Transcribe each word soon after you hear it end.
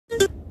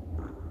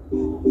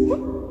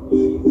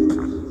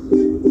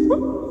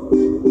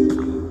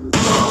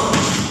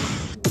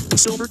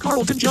Silver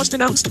Carlton just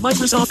announced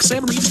Microsoft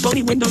Sam Reed's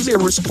funny Windows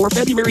errors for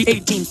February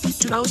 18,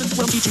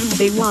 2022.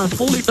 They want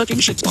holy fucking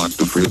shit. What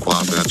the freak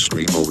was that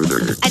scream over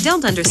there? I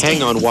don't understand.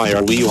 Hang on, why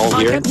are we all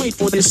I here? can't wait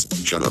for this.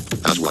 Shut up,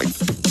 asswipe.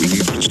 We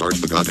need to start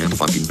the goddamn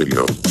fucking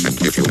video. And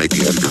if you make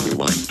the editor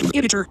rewind to the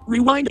Editor,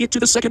 rewind it to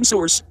the second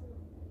source.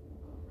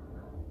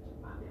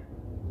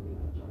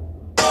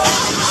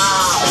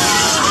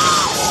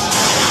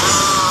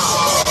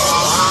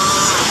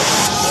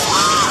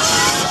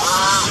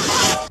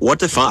 What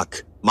the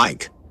fuck,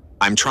 Mike?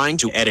 I'm trying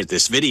to edit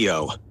this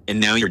video, and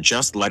now you're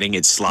just letting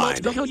it slide.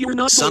 What the hell, you're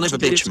not Son going of a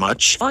to do bitch it.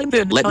 much. Fine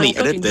then, Let me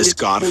I'll edit this, fucking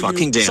god do it for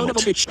fucking you, damn son of a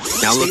it.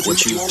 bitch. Now Stay look what tuned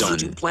to you've all done.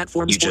 YouTube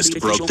platforms You for the just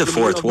official broke the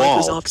premiere fourth of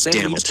wall. Microsoft Sam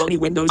Damn Reed's it. funny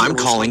Windows I'm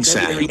errors calling on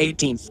February Sam.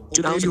 18th, Okay,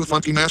 2000. you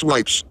fucking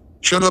asswipes.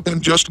 Shut up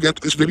and just get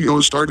this video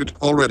started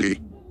already.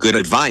 Good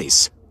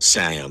advice,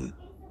 Sam.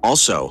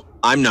 Also,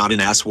 I'm not an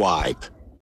asswipe.